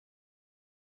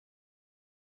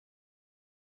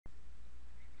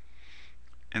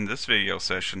In this video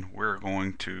session, we're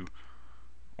going to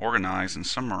organize and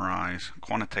summarize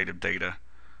quantitative data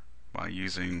by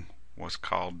using what's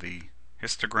called the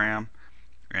histogram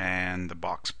and the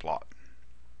box plot.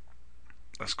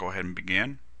 Let's go ahead and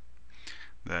begin.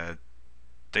 The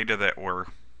data that we're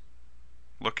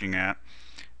looking at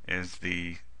is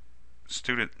the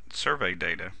student survey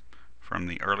data from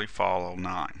the early fall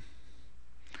 '09.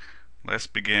 Let's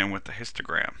begin with the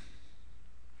histogram.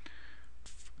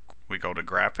 We go to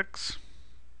graphics,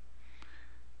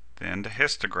 then to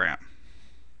histogram.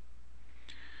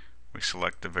 We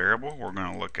select the variable. We're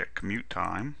going to look at commute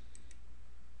time.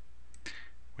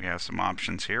 We have some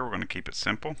options here. We're going to keep it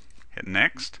simple. Hit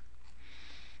next.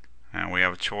 And we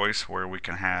have a choice where we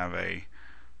can have a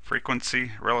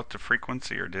frequency, relative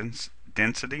frequency, or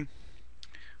density.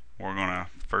 We're going to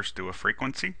first do a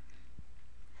frequency.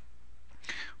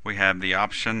 We have the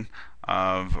option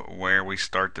of where we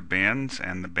start the bins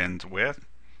and the bins width.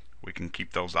 We can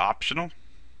keep those optional.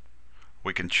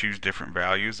 We can choose different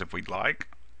values if we'd like.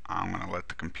 I'm going to let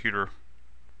the computer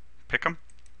pick them.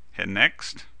 Hit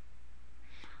next.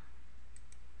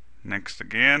 Next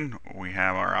again, we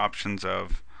have our options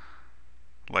of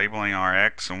labeling our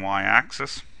X and Y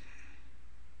axis.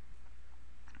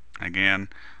 Again,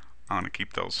 I'm going to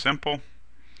keep those simple.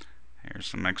 Here's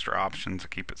some extra options to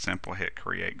keep it simple. Hit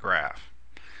create graph.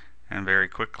 And very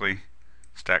quickly,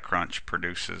 StatCrunch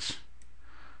produces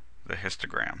the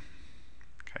histogram.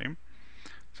 Okay,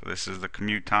 so this is the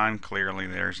commute time. Clearly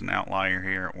there's an outlier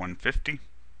here at 150.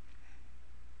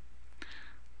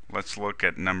 Let's look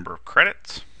at number of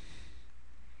credits.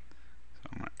 So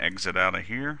I'm going to exit out of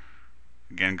here.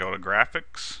 Again, go to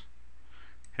graphics,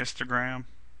 histogram.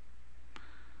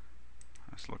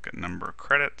 Let's look at number of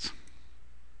credits.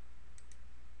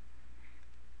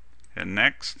 Hit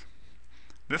next.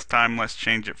 This time let's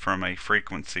change it from a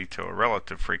frequency to a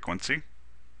relative frequency.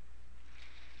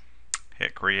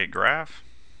 Hit create graph,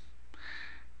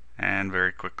 and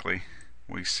very quickly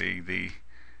we see the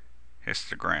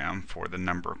histogram for the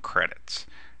number of credits.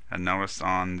 And notice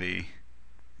on the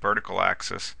vertical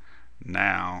axis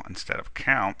now, instead of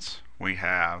counts, we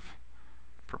have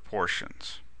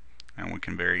proportions, and we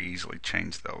can very easily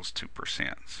change those to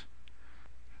percents.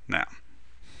 Now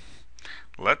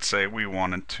let's say we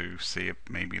wanted to see if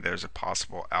maybe there's a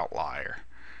possible outlier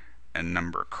in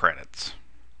number of credits.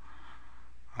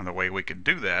 And the way we could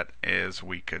do that is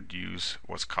we could use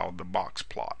what's called the box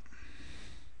plot.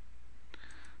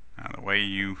 Now the way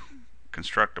you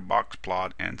construct a box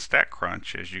plot in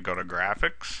StatCrunch is you go to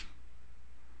graphics,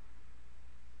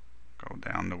 go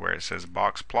down to where it says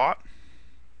box plot,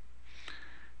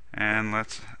 and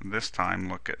let's this time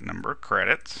look at number of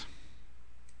credits.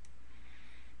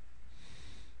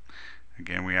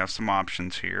 Again, we have some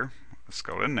options here. Let's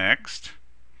go to next.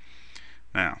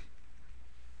 Now,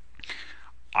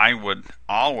 I would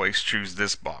always choose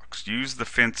this box. Use the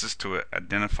fences to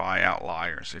identify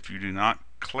outliers. If you do not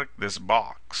click this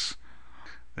box,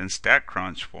 then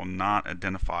StatCrunch will not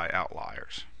identify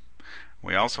outliers.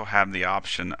 We also have the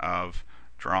option of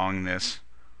drawing this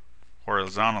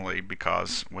horizontally,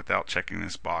 because without checking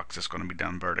this box, it's going to be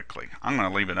done vertically. I'm going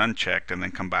to leave it unchecked and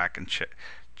then come back and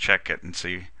check it and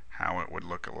see how it would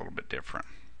look a little bit different.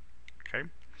 Okay,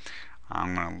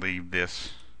 I'm going to leave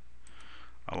this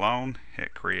alone.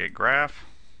 Hit create graph,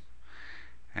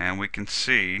 and we can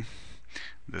see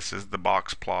this is the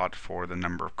box plot for the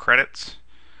number of credits.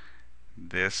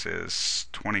 This is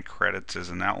 20 credits is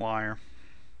an outlier.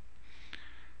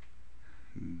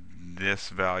 This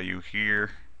value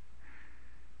here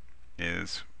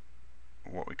is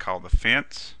what we call the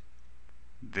fence.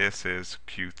 This is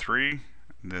Q3.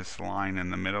 This line in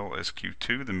the middle is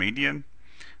Q2, the median.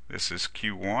 This is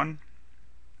Q1.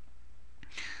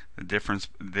 The difference,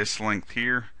 this length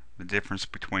here, the difference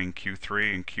between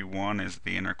Q3 and Q1 is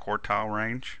the interquartile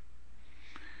range.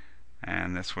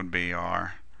 And this would be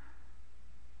our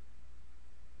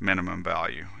minimum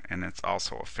value, and it's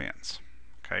also a fence.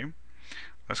 Okay,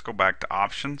 let's go back to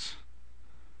options.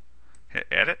 Hit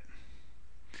edit,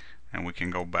 and we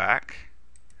can go back,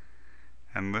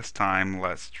 and this time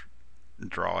let's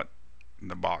draw it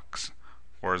the box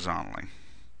horizontally.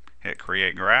 Hit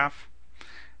create graph,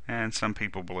 and some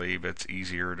people believe it's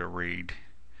easier to read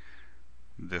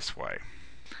this way.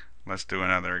 Let's do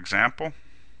another example.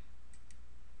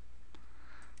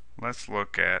 Let's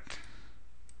look at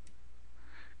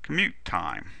commute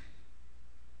time.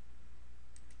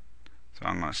 So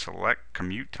I'm going to select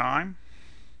commute time,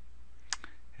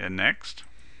 hit next.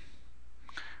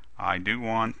 I do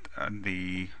want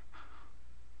the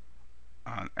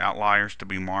outliers to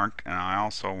be marked, and I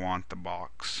also want the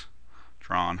box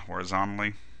drawn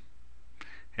horizontally.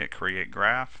 hit create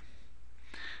graph,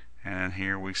 and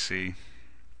here we see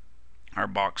our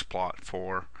box plot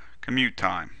for commute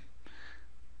time.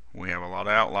 We have a lot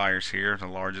of outliers here, the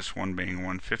largest one being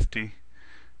 150.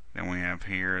 Then we have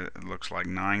here, it looks like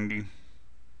 90,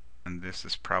 and this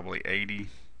is probably 80,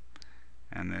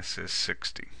 and this is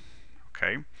 60.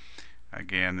 Okay,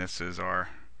 again, this is our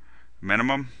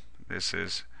minimum. This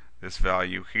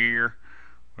value here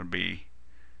would be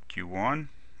Q1,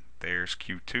 there's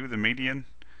Q2, the median,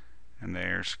 and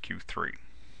there's Q3.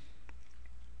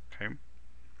 Okay,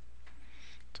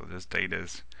 so this data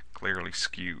is clearly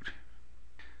skewed.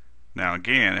 Now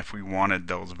again, if we wanted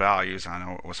those values, I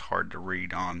know it was hard to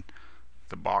read on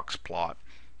the box plot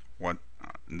what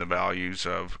the values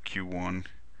of Q1,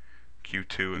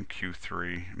 Q2, and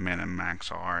Q3 min and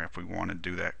max are. If we want to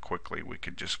do that quickly, we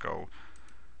could just go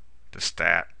to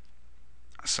stat,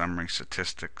 summary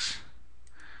statistics,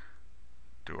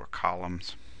 do our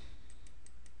columns,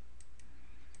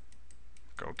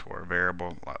 go to our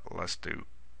variable, let's do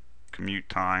commute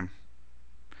time,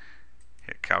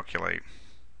 hit calculate,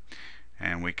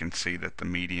 and we can see that the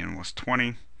median was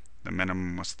 20, the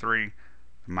minimum was 3,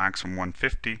 the maximum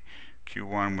 150,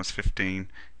 Q1 was 15,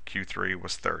 Q3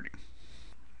 was 30.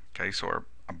 Okay, so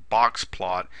a box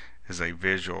plot is a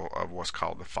visual of what's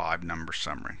called the 5-number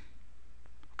summary.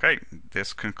 Okay,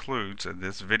 this concludes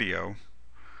this video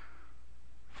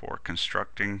for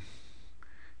constructing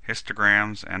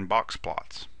histograms and box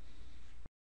plots.